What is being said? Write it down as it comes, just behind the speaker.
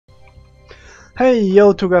Hey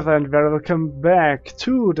yo together and very welcome back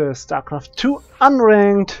to the StarCraft 2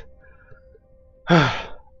 Unranked.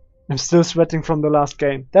 I'm still sweating from the last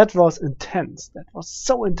game. That was intense. That was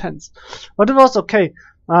so intense. But it was okay.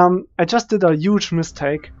 I just did a huge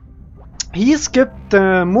mistake. He skipped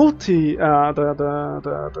the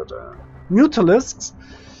the Mutalisks.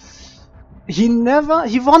 He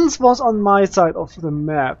once was on my side of the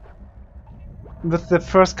map with the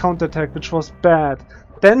first counterattack, which was bad.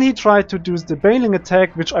 Then he tried to do the bailing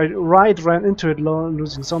attack, which I ran into it,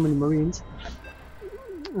 losing so many marines.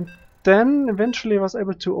 And then eventually I was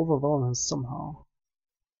able to overwhelm him somehow.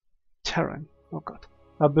 Terran, oh god.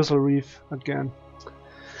 Abyssal Reef again.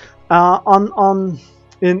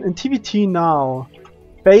 In TvT now,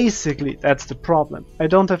 basically that's the problem. I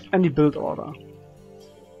don't have any build order.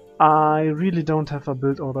 I really don't have a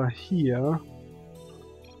build order here.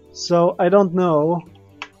 So I don't know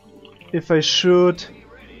if I should.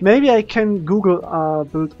 Maybe I can Google a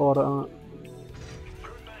build order.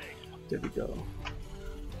 There we go.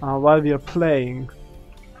 While we are playing.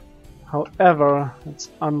 However, it's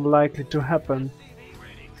unlikely to happen.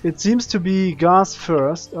 It seems to be gas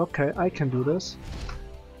first. Okay, I can do this.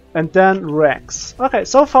 And then Rex. Okay,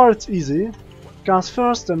 so far it's easy. Gas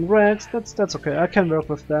first, then Rex. That's okay. I can work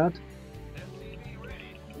with that.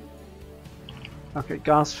 Okay,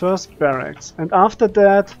 gas first, barracks. And after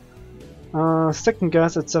that, second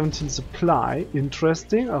gas at 17 supply.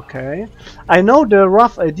 Interesting, okay. I know the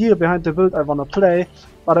rough idea behind the build I wanna play,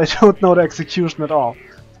 but I don't know the execution at all.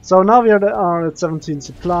 So now we are at 17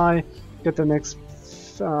 supply. Get the next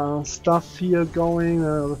stuff here going,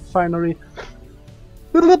 refinery.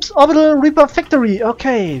 Oops, Orbital Reaper Factory,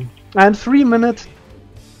 okay. And 3 minute.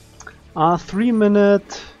 3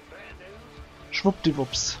 minute.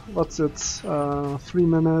 Schwuppdiwupps. What's it? 3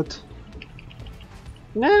 minute.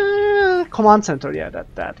 Command center, yeah,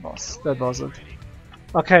 that was it.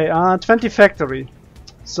 Okay, 20 factory.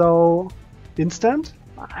 So instant?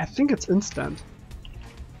 I think it's instant.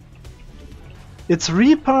 It's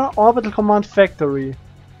Reaper Orbital Command Factory.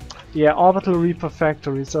 Yeah, Orbital Reaper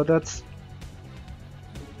Factory. So that's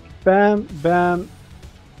bam, bam.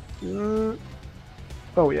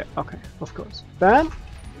 Oh yeah, okay, of course. Bam.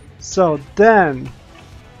 So then,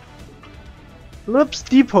 oops,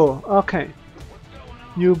 depot. Okay.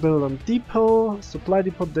 You build on depot, supply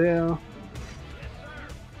depot there.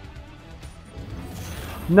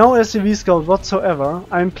 No SCV scout whatsoever.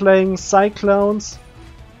 I'm playing cyclones.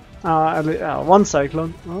 One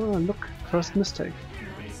cyclone. Oh, look, first mistake.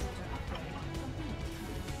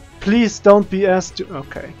 Please don't be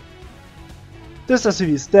okay. This SCV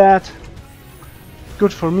is dead.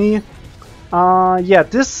 Good for me. Yeah,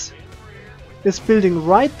 this is building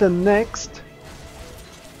right the next.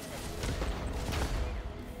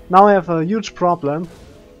 Now I have a huge problem.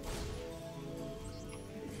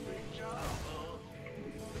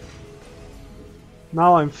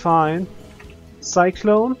 Now I'm fine.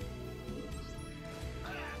 Cyclone.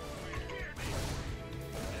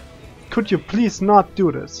 Could you please not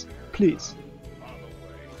do this? Please.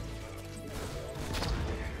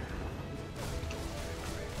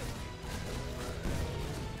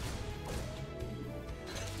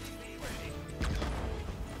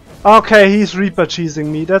 Okay, he's Reaper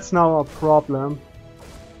cheesing me. That's now a problem.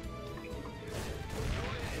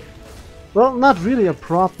 Well, not really a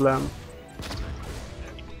problem.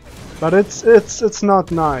 But it's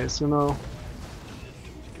not nice, you know.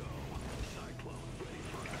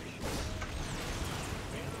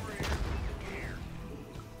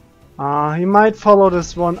 He might follow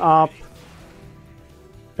this one up.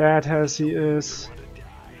 Bad as he is.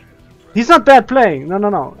 He's not bad playing.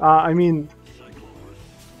 No. I mean,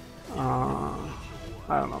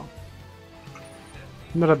 I don't know.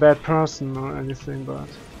 Not a bad person or anything, but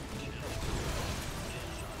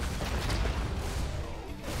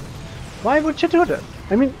why would you do that?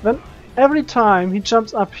 I mean, when every time he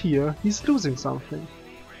jumps up here, he's losing something.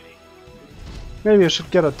 Maybe I should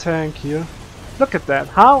get a tank here. Look at that.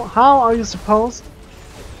 How are you supposed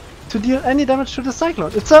to deal any damage to the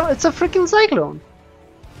cyclone? It's a freaking cyclone.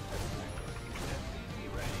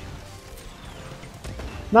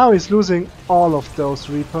 Now he's losing all of those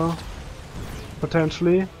Reaper,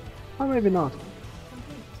 potentially, or maybe not.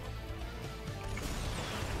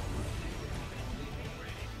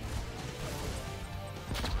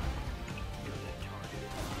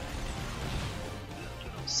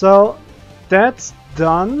 So that's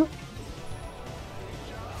done.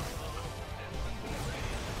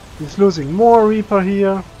 He's losing more Reaper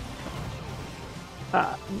here.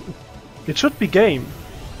 It should be game.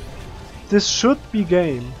 This should be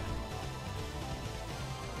game.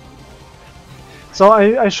 So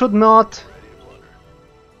I should not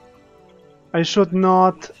I should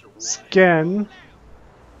not scan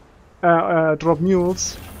drop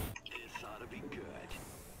mules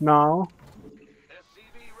now.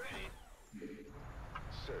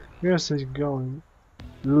 Where's he going?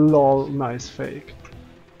 Lol, nice fake.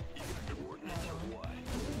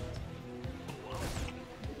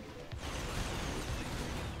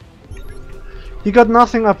 He got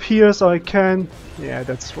nothing up here, so I can... Yeah,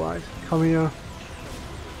 that's right. Come here.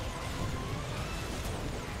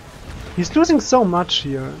 He's losing so much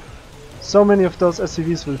here. So many of those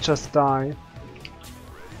SCVs will just die.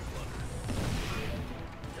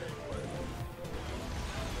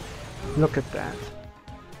 Look at that.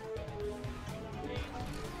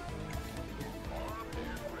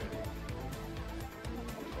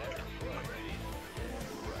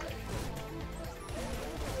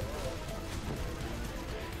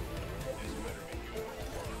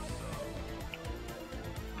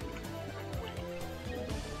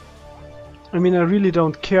 I mean, I really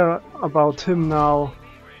don't care about him now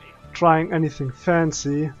trying anything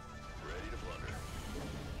fancy.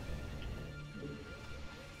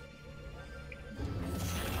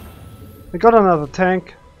 I got another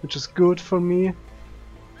tank, which is good for me.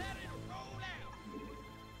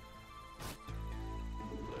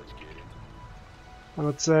 I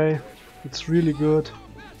would say it's really good.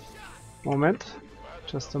 Moment,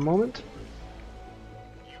 just a moment.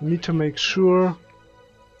 I need to make sure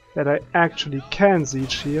that I actually can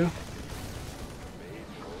siege here.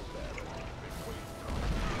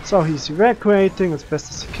 So he's evacuating as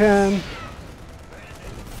best as he can.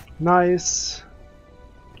 Nice.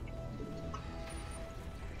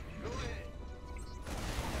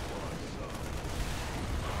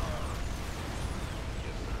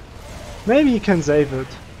 Maybe he can save it.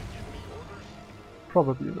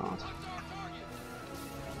 Probably not.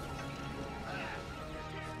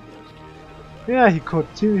 Yeah, he could.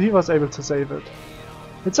 He was able to save it.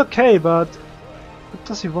 It's okay, but what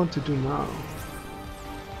does he want to do now?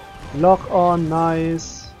 Lock on,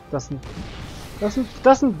 nice. Doesn't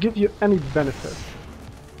give you any benefit.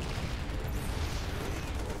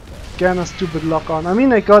 Again, a stupid lock on. I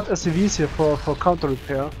mean, I got SCVs here for counter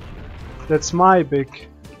repair. That's my big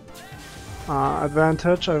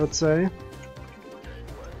advantage, I would say.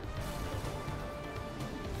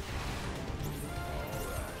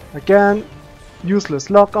 Again, useless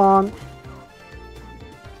lock on.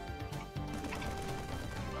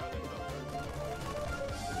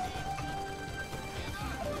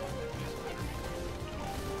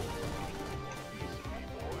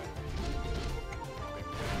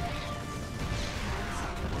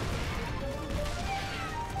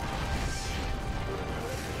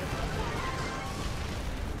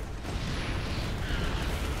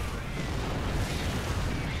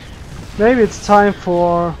 Maybe it's time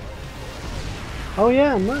for... Oh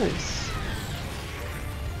yeah, nice.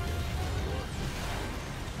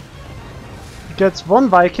 He gets one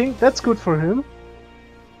Viking, that's good for him.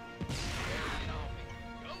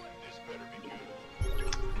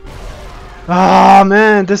 Ah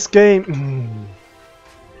man, this game...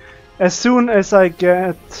 As soon as I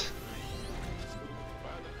get...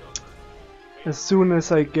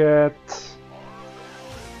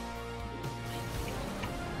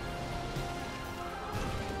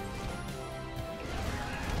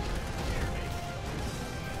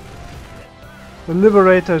 the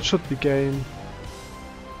Liberator, it should be game.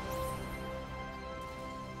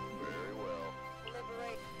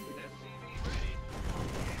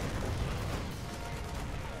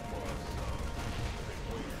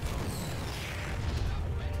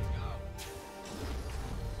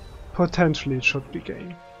 Potentially it should be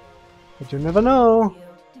game. But you never know.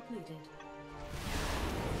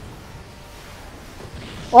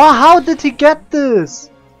 Oh, how did he get this?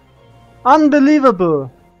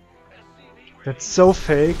 Unbelievable. That's so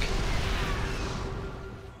fake.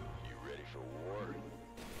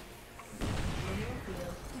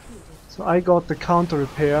 So I got the counter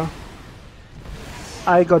repair.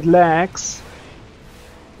 I got lags.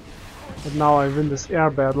 But now I win this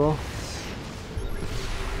air battle.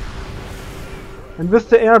 And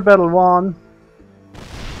with the air battle won,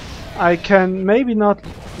 I can maybe not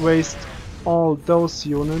waste all those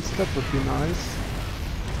units. That would be nice.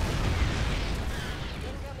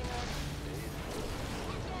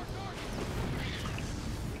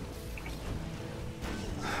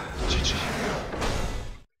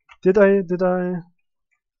 Did I?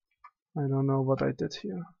 I don't know what I did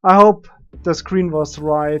here. I hope the screen was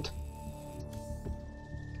right.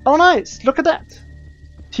 Oh nice! Look at that!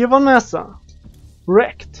 Tier 1 Master.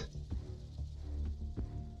 Wrecked.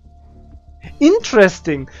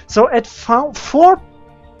 Interesting! So at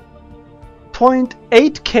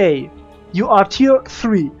 4.8k you are tier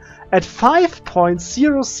 3. At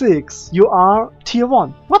 5.06, you are tier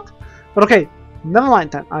 1. What? But okay, never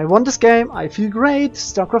mind then. I won this game, I feel great.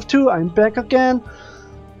 StarCraft 2, I'm back again.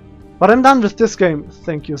 But I'm done with this game.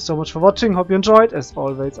 Thank you so much for watching, hope you enjoyed. As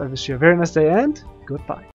always, I wish you a very nice day and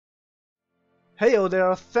goodbye. Heyo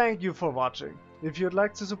there, thank you for watching. If you'd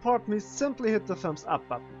like to support me, simply hit the thumbs up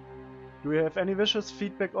button. Do you have any wishes,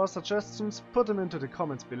 feedback or suggestions? Put them into the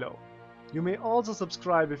comments below. You may also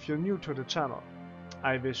subscribe if you're new to the channel.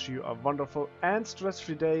 I wish you a wonderful and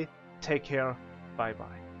stress-free day. Take care. Bye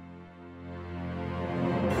bye.